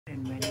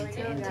And ready to It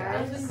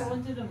interact. doesn't go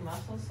into the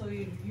muscle, so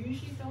you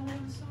usually don't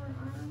have a sore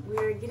arm.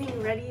 We're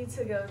getting ready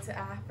to go to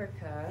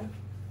Africa.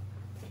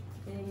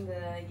 Getting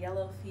the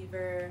yellow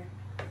fever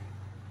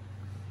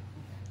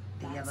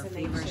The yellow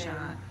fever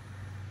shot.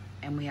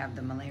 And we have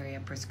the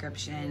malaria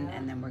prescription,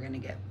 and then we're gonna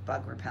get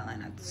bug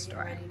repellent at the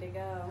store. Ready to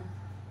go.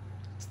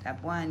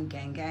 Step 1,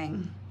 gang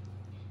gang.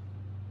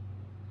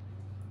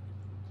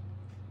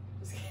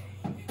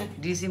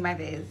 Do you see my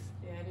face?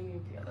 Yeah, I didn't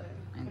even feel it.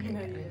 Okay, I know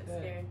good. you get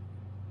scared.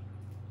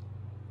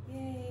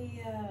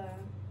 Yay!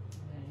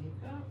 There you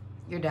go.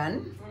 You're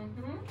done?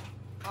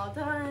 All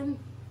done.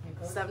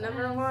 Step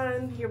number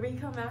 1. Here we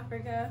come,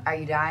 Africa. Are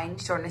you dying?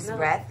 Shortness of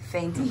breath?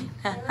 Fainting?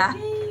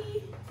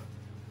 Ready?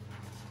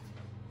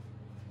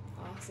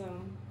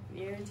 Awesome.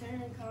 Your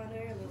turn,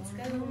 Connor. Let's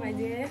go, my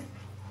dear.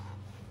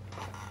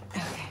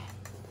 Okay.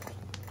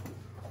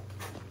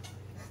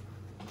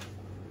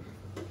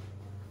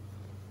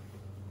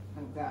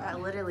 Oh God. That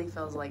literally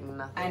feels like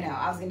nothing. I know.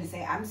 I was gonna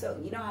say I'm so.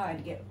 You know how I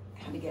had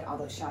to get all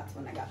those shots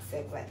when I got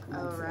sick, like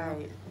months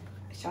ago?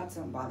 Shots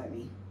don't bother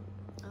me.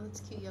 Oh,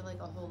 that's cute. You have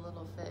like a whole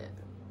little fit.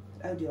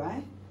 Oh, do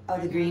I? Oh,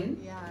 the green?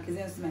 Yeah. Because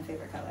this is my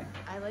favorite color.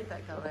 I like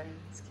that color.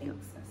 It's cute.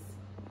 Thanks, sis.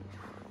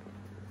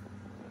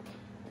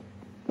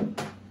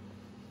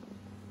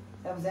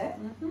 That was it?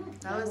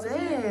 That was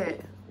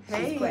it.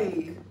 Hey. She's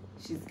quick.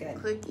 She's good.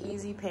 Quick,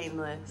 easy,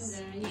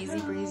 painless. There you Easy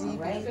go. breezy. All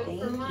right, Good for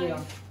thank you.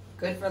 life.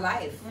 Good for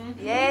life.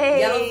 Yay!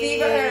 Yellow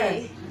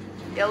fever.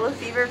 Yellow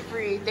fever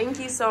free. Thank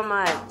you so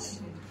much.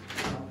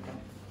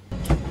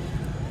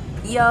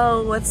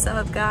 Yo, what's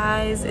up,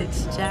 guys?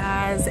 It's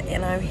Jazz,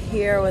 and I'm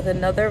here with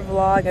another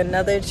vlog,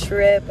 another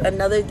trip,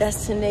 another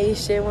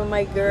destination with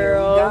my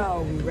girl. Here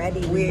we go. We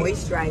ready. We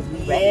moisturized.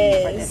 We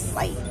ready for this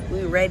flight.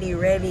 We ready.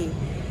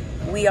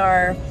 We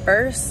are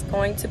first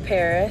going to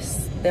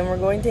Paris, then we're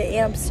going to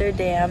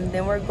Amsterdam,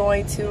 then we're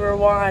going to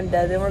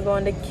Rwanda, then we're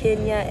going to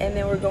Kenya, and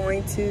then we're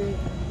going to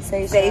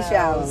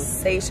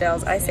Seychelles.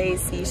 I say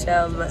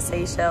Seychelles, but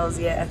Seychelles,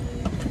 yeah.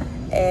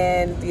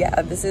 And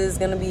yeah, this is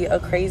gonna be a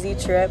crazy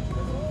trip.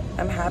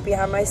 I'm happy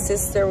I have my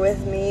sister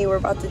with me. We're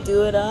about to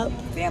do it up.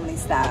 Family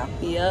style.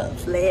 Yep,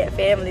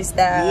 family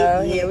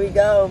style. Yeah. Here we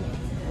go.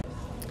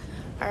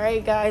 All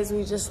right, guys,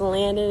 we just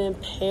landed in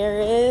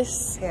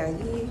Paris.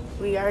 Paris.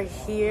 We are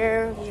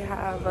here. We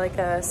have like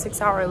a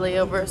 6-hour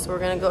layover, so we're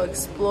gonna go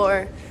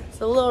explore.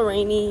 It's a little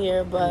rainy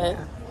here, but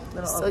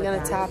still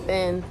gonna tap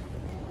in.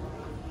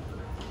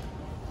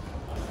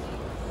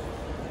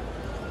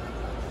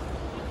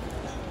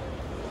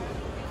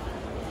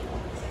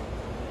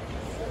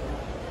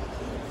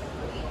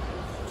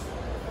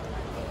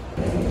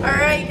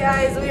 Alright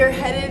guys, we are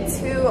headed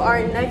to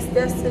our next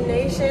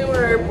destination.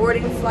 We're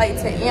boarding flight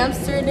to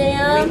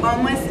Amsterdam.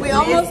 We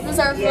almost missed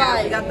our flight.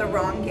 Yeah, we got the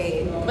wrong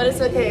gate. But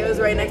it's okay, it was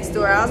right next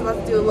door. I was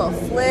about to do a little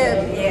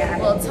flip, Yeah.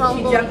 a little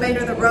tumble. She jumped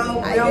under the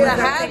rope. I We almost got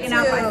had taken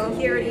out by to.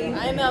 security.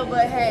 I know,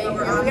 but hey, But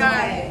we're here on we the are.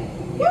 way.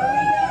 Here we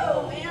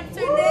go,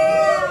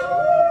 Amsterdam!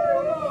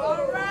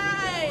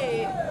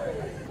 Alright!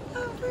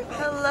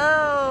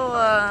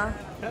 Hello!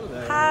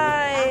 Hello.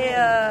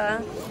 Hi!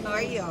 How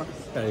are you?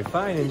 Very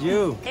fine, and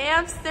you?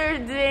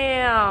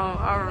 Amsterdam!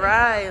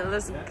 Alright,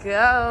 let's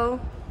go.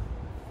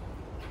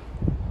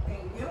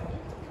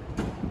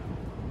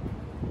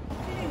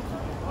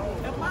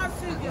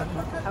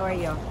 How are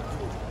you?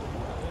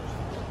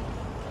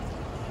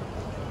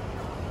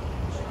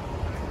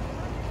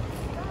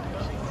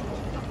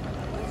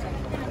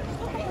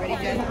 Ready,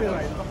 good?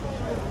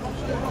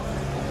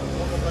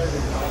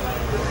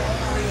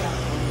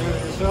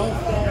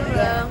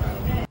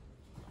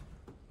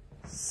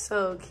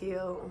 So cute.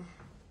 Oh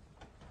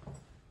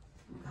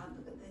my God,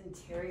 look at the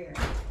interior.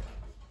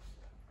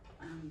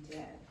 I'm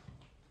dead.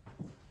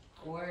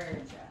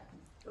 Gorgeous.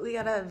 We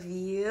got a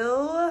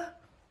view.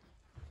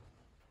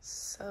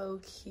 So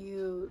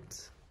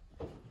cute.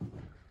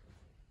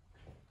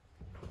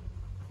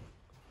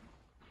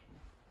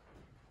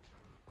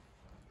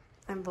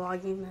 I'm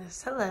vlogging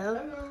this.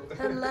 Hello.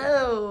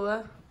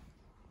 Hello.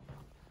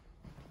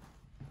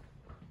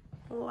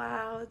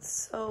 Wow, it's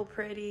so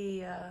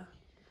pretty.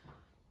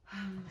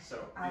 So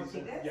I'll these do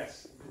are, this?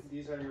 yes,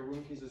 these are your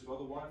room keys as well.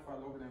 The Wi-Fi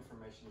login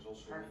information is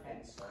also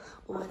Perfect. inside.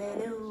 What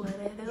I do, what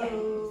I Yeah,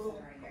 do.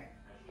 right here.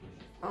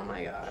 Oh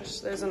my gosh,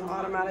 there's an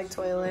automatic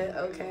toilet.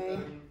 Okay.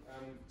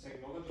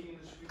 Technology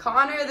industry.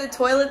 Connor, the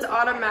toilet's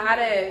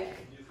automatic.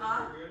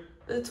 Huh?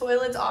 The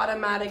toilet's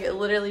automatic. It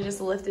literally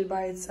just lifted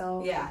by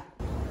itself. Yeah.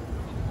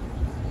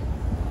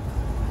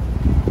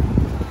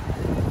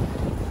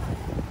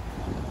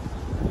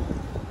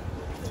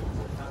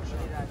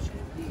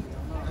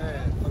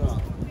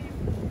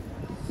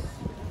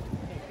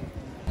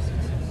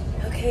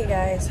 Okay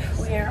guys,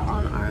 we are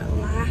on our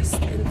last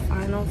and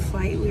final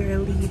flight. We are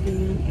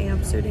leaving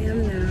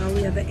Amsterdam now.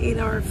 We have an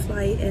 8-hour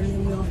flight and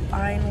then we'll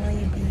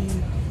finally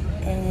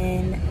be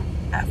in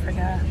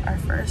Africa. Our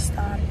first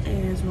stop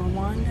is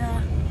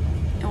Rwanda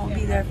and we'll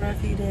be there for a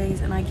few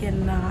days and I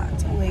cannot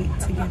wait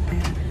to get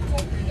there.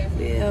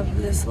 We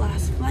have this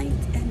last flight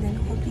and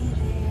then we'll be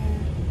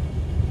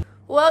there.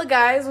 Well,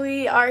 guys,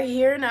 we are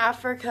here in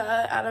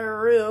Africa at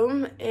our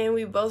room, and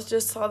we both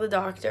just saw the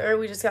doctor.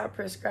 We just got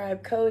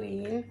prescribed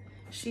codeine.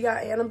 She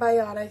got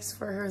antibiotics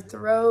for her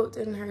throat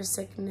and her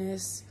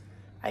sickness.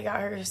 I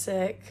got her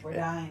sick. We're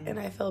dying. And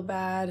I feel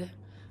bad.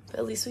 But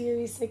at least we can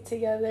be sick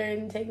together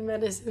and take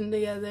medicine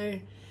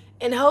together.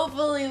 And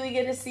hopefully we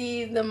get to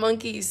see the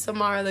monkeys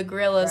tomorrow, the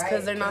gorillas,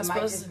 because they're not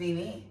supposed to. It might just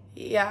be me.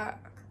 Yeah.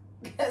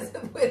 Because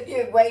with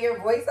your way your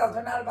voice sounds,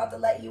 they're not about to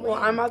let you in. Well,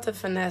 I'm about to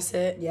finesse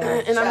it. Yeah.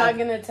 And I'm not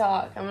going to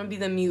talk. I'm going to be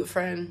the mute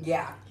friend.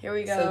 Yeah. Here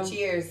we go. So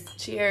cheers.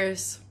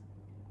 Cheers.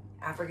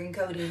 African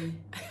codeine.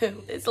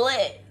 It's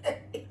lit.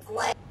 It's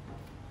lit.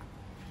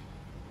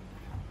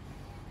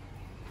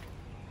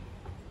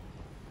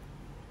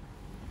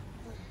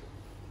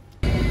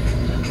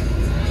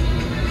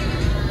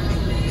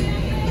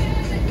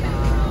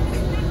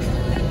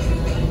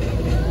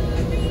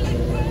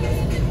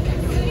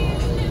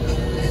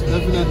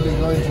 Definitely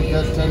going to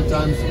get 10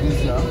 times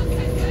busier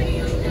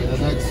in the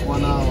next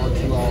 1 hour or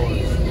 2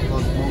 hours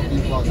because more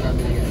people are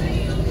coming in.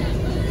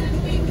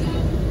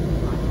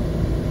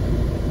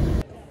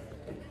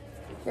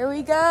 Here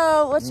we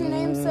go. What's your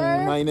name,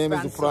 sir? My name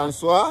is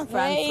Francois.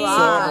 Hey, So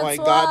I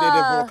guarded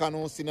the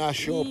Volcanoes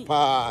National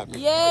Park.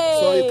 Yay.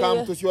 So you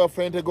come to see your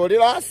friend the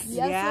gorillas?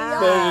 Yes,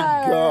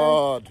 Thank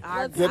God.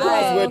 The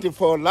gorillas waiting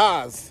for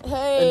us.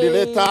 Hey. And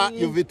later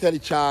you will tell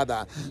each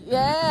other.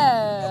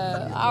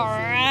 Yeah. All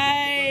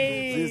right.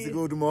 This is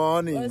good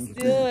morning. Let's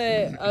do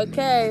it.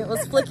 Okay,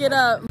 let's flick it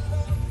up.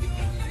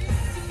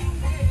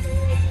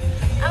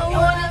 I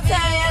wanna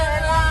tell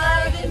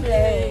you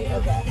today.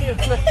 Okay.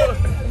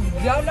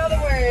 Don't know the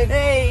words.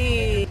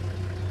 Hey.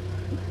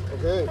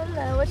 Okay,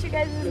 Hello, what's your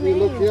guys' can you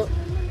look name? here?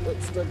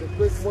 Let's take a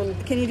quick one.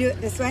 Can you do it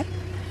this way?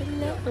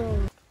 Hello.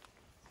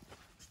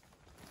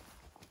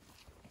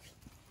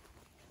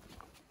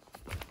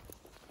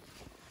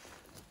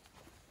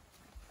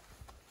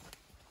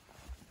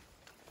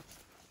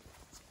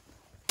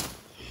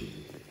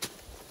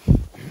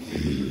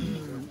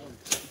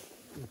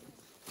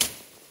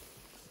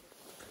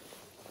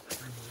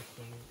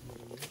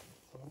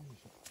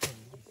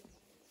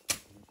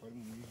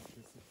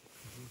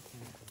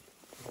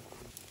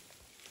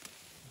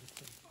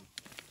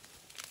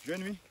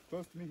 Join me.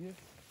 Close to me here.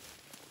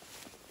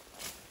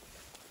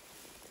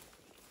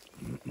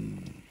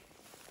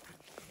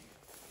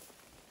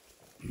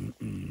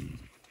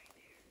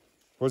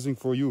 Posing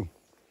for you.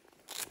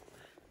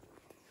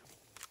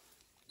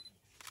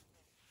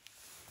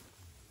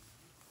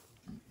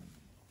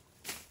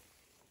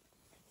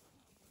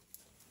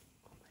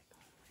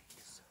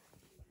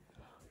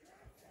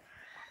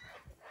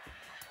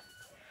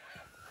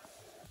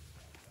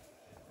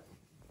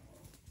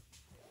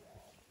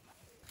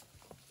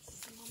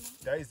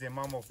 That is the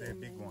mom of the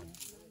big one.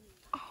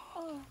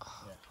 Yeah.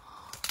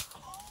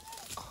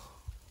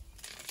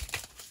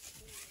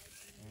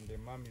 And the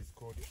mom is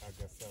called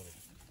Agasari.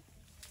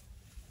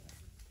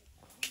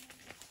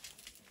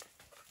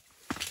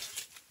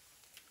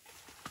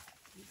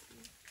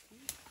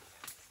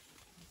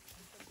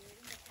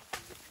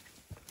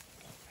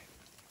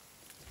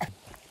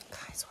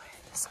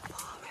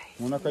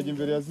 Umuntu akajya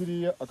imbere ya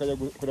ziriya akajya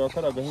kureba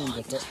kari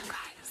agahinja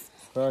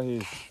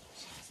kaheze.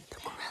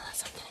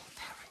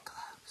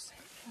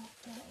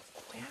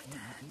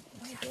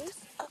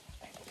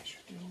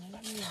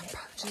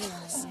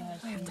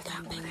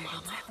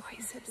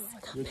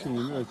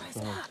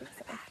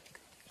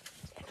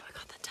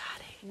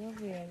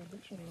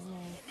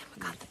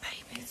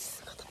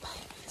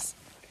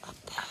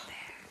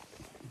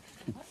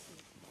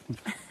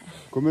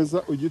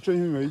 Komeza ugice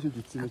inyuma y'icyo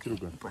gitsina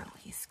cy'urugano.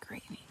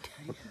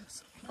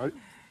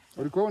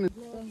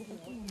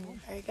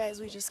 Alright guys,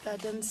 we just got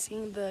done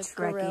seeing the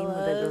Trekking gorillas.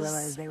 with the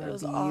gorillas. They were it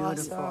was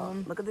beautiful.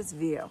 Awesome. Look at this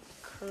view.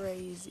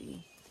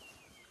 Crazy.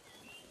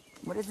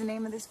 What is the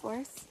name of this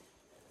forest?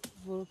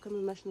 Volcano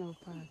National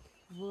Park.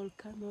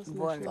 Volcanoes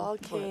Vol- National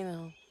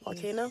Volcano.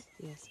 Volcano?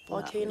 Yes.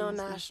 Volcano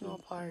National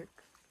Park.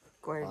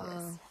 Gorgeous.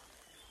 Wow.